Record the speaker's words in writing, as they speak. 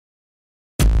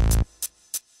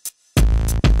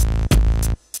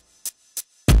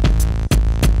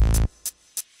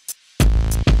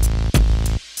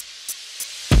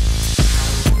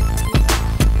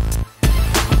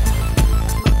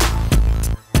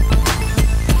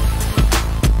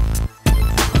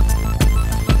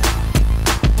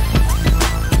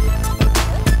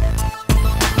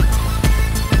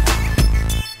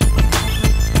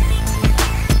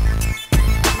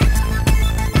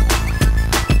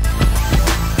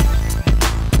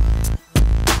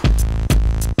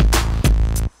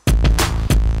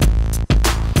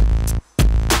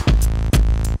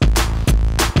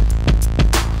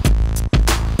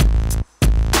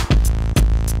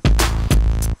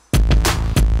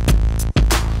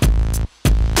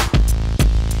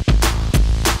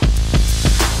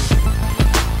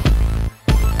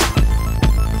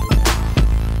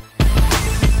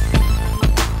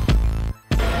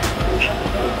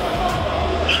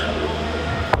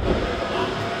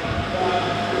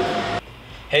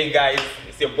Hey guys,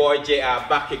 it's your boy JR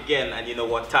back again, and you know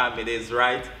what time it is,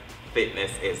 right?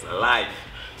 Fitness is life.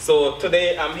 So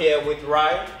today I'm here with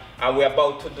Rai, and we're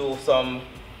about to do some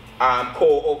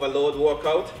core overload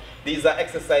workout. These are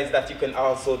exercises that you can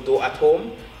also do at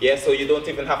home. Yeah, so you don't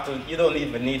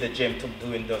even need a gym to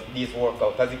doing these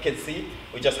workouts. As you can see,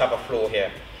 we just have a flow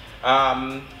here.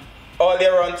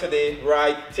 Earlier on today,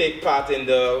 Rai take part in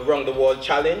the Round the World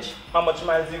Challenge. How much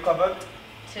miles you covered?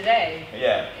 Today?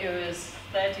 Yeah. It was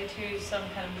 32 some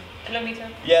kind of kilometer.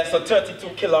 Yeah, so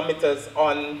 32 kilometers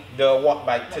on the walk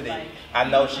bike today.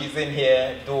 And now she's in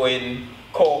here doing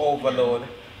core overload.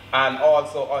 And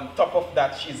also on top of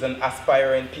that, she's an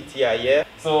aspiring PTI, yeah?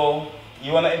 So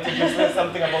you want to introduce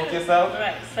something about yourself?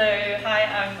 Right, so hi,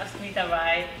 I'm Asmita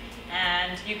Rai.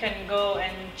 And you can go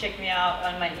and check me out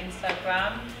on my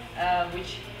Instagram,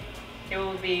 which you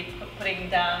will be putting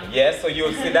down. Yeah, so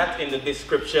you'll see that in the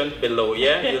description below,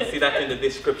 yeah? You'll see that in the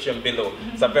description below.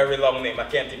 It's a very long name, I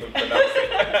can't even pronounce it.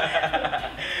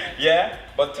 Yeah,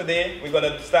 but today we're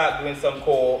gonna start doing some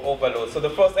core overload. So the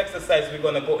first exercise we're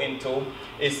gonna go into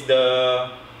is the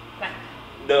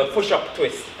push-up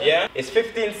twist, yeah? It's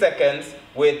 15 seconds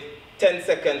with 10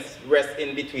 seconds rest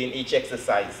in between each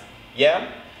exercise, yeah?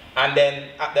 And then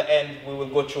at the end, we will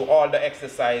go through all the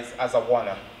exercise as a one,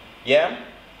 yeah?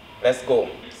 Let's go.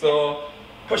 So,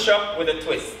 push up with a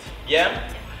twist.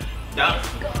 Yeah? Down.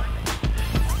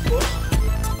 Push.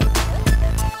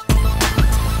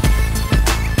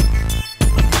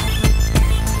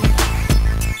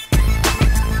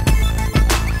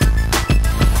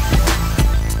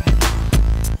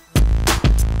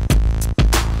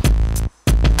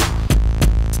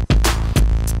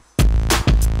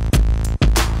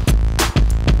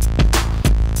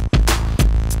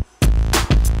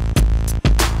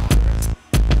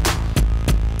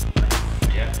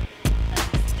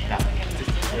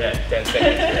 Yeah, 10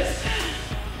 seconds rest.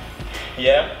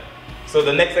 Yeah? So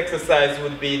the next exercise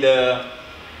would be the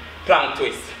plank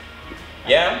twist.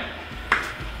 Yeah?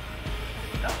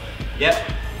 Yeah.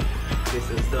 This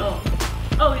is the...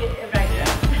 Oh yeah, right.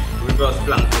 Yeah. Reverse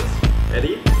plank twist.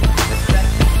 Ready?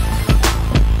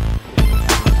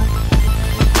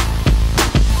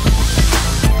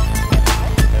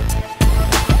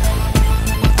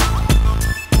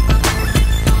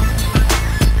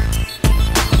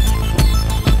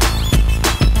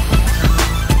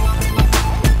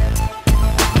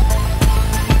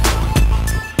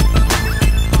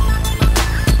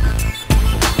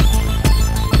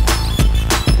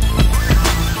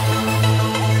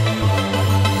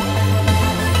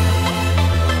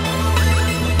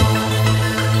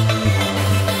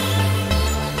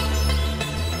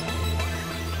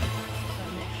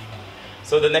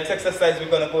 So the next exercise we're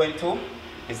going to go into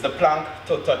is the plank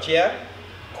toe touch here.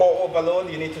 Core overload,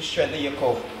 you need to strengthen your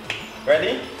core.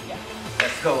 Ready? Yeah.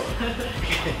 Let's go.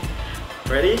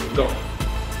 Ready? Go.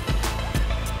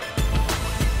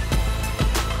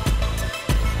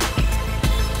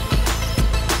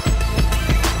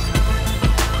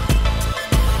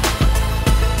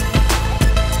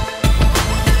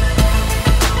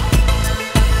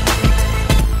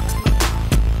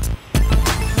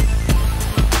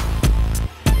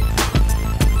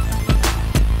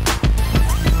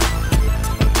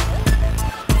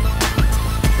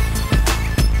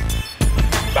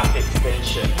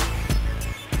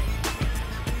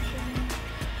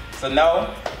 So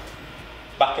now,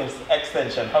 back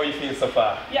extension. How you feel so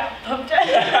far? Yeah, pumped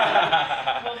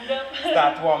up. Pumped up.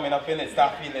 Start warming up in it,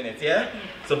 start feeling it, yeah?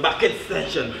 So back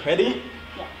extension. Ready?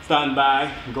 Yeah. Stand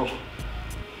by, go.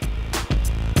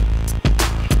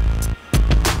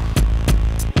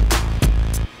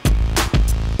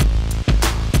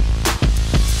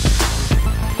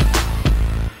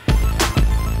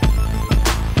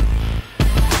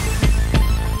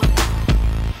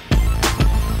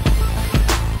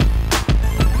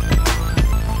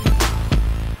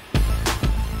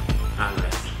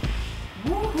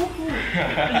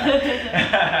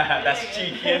 That's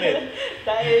cheeky, isn't it?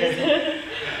 That is.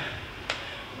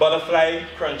 Butterfly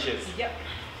crunches. Yep.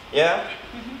 Yeah?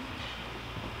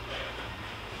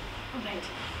 Alright.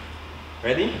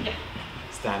 Ready? Yeah.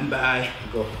 Stand by,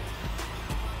 go.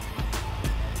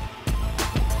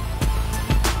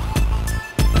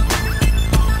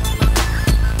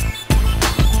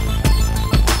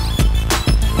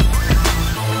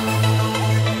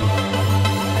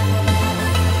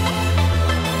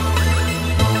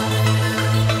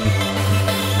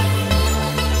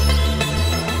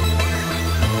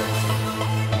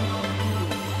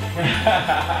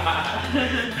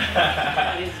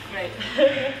 That is great.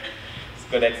 It's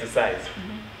good exercise.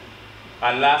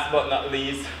 And last but not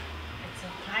least, It's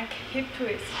a plank hip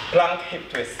twist. Plank hip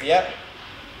twist, yeah?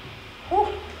 Woo.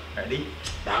 Ready?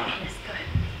 Down. Let's go.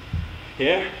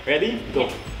 Here, ready? Go.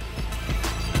 Yeah.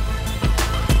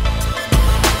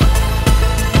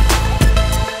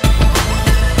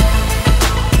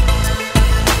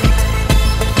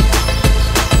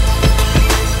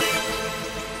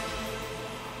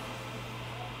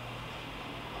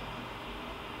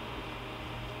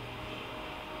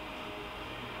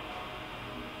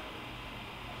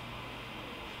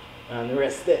 And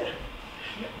rest there.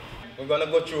 We're gonna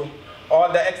go through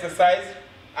all the exercise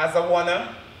as a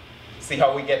wanna. See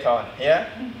how we get on, yeah?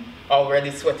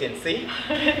 Already sweating, see?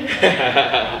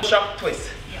 Shock twist.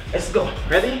 Yeah. Let's go.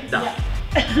 Ready? Down.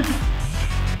 Yeah.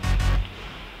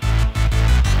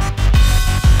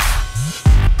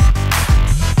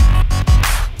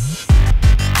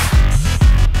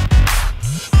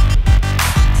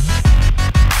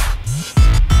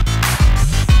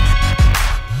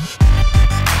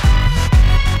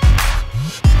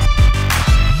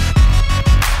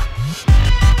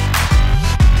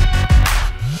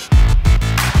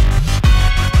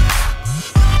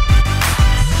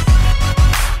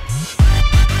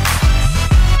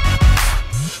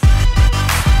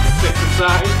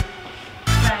 Side,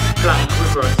 plank,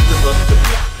 reverse, reverse.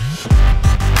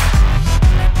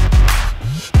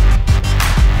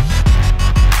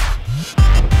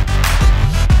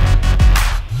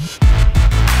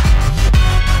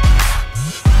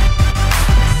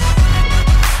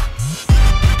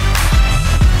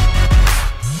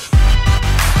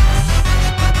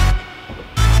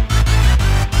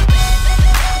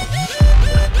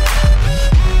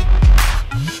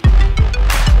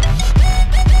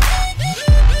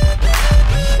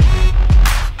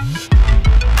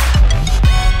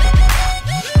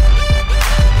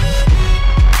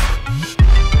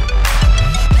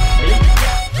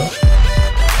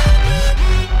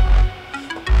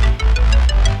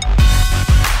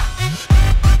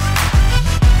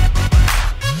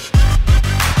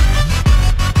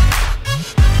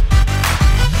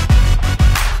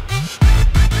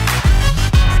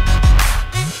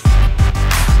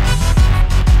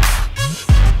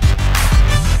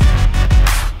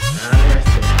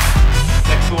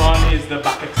 The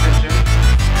back extension.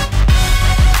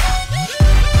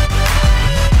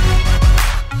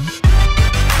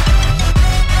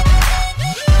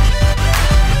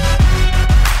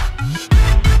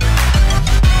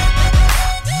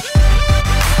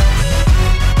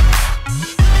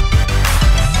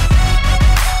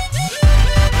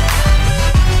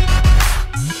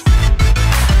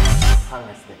 And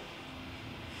rest there.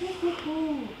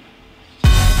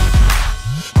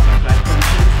 Butterfly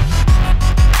crunches.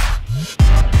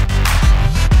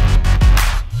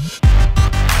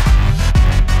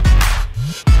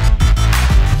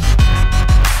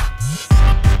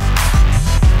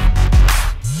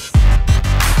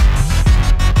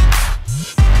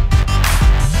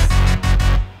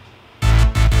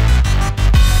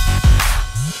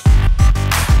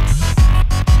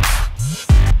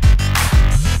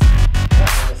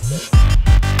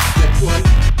 Next one,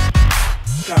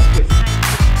 calf twist.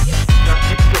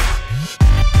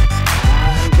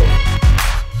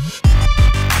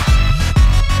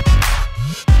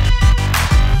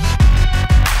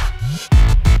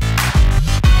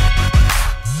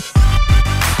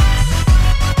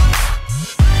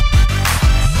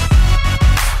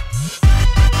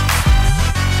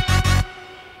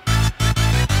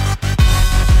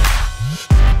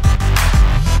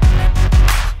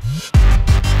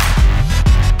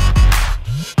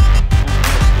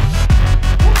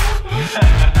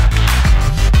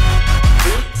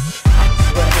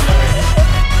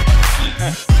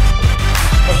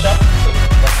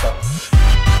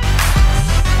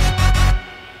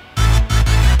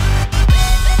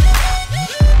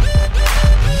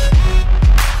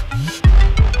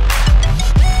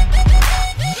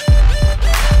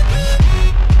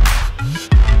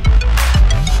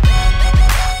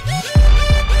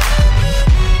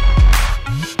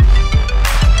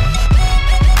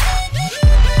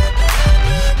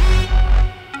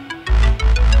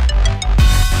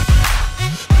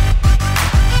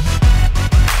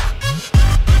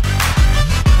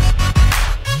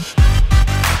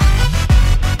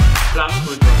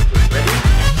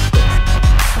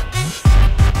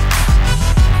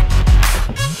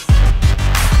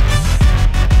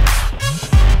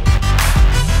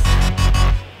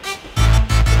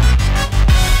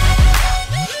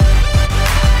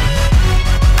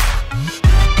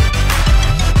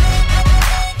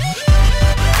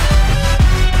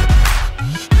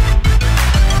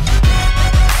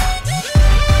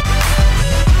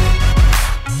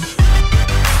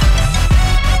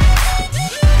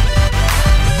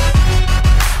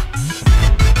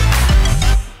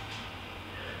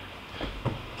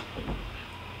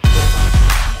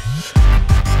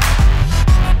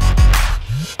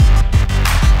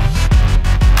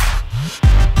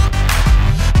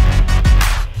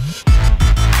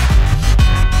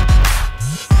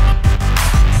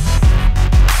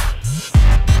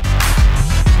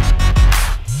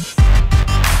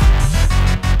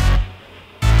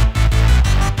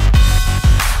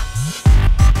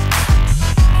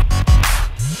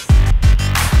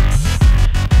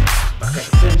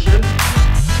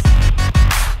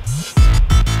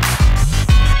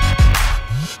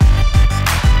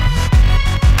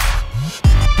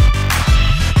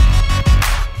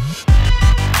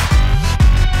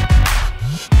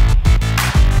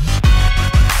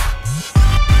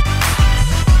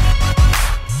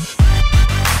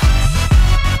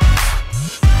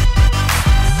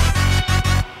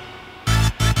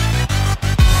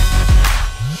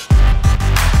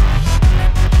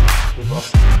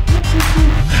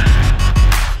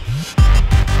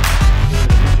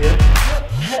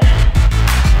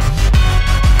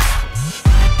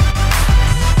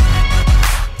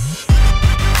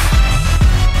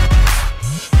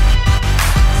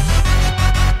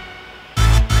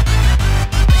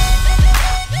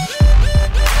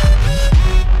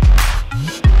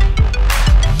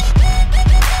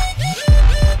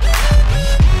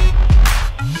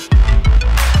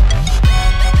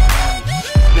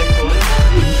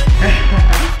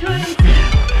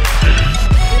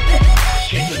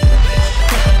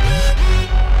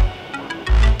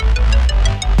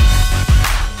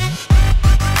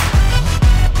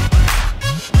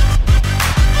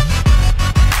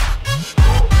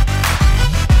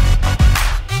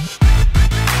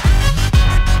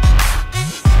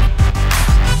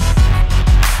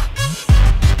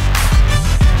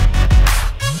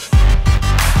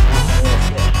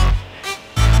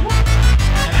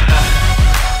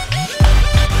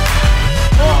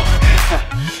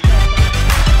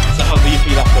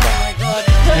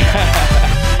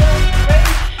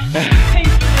 Thank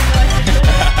you very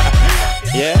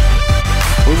much. Yeah,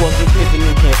 we wasn't sitting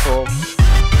in here for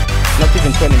not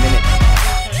even 20 minutes.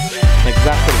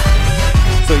 Exactly.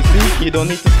 So you see, you don't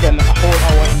need to spend a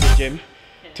whole hour in the gym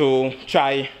to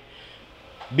try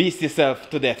beast yourself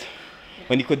to death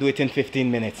when you could do it in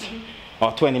 15 minutes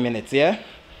or 20 minutes, yeah?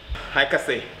 Like I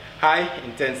say, high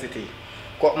intensity.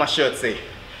 What my shirt say?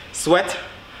 Sweat,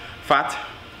 fat,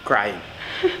 crying.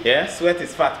 Yeah, sweat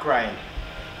is fat, crying.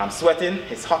 I'm sweating,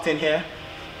 it's hot in here.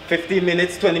 15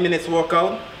 minutes, 20 minutes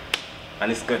workout,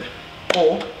 and it's good.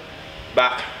 Go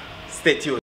back, stay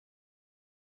tuned.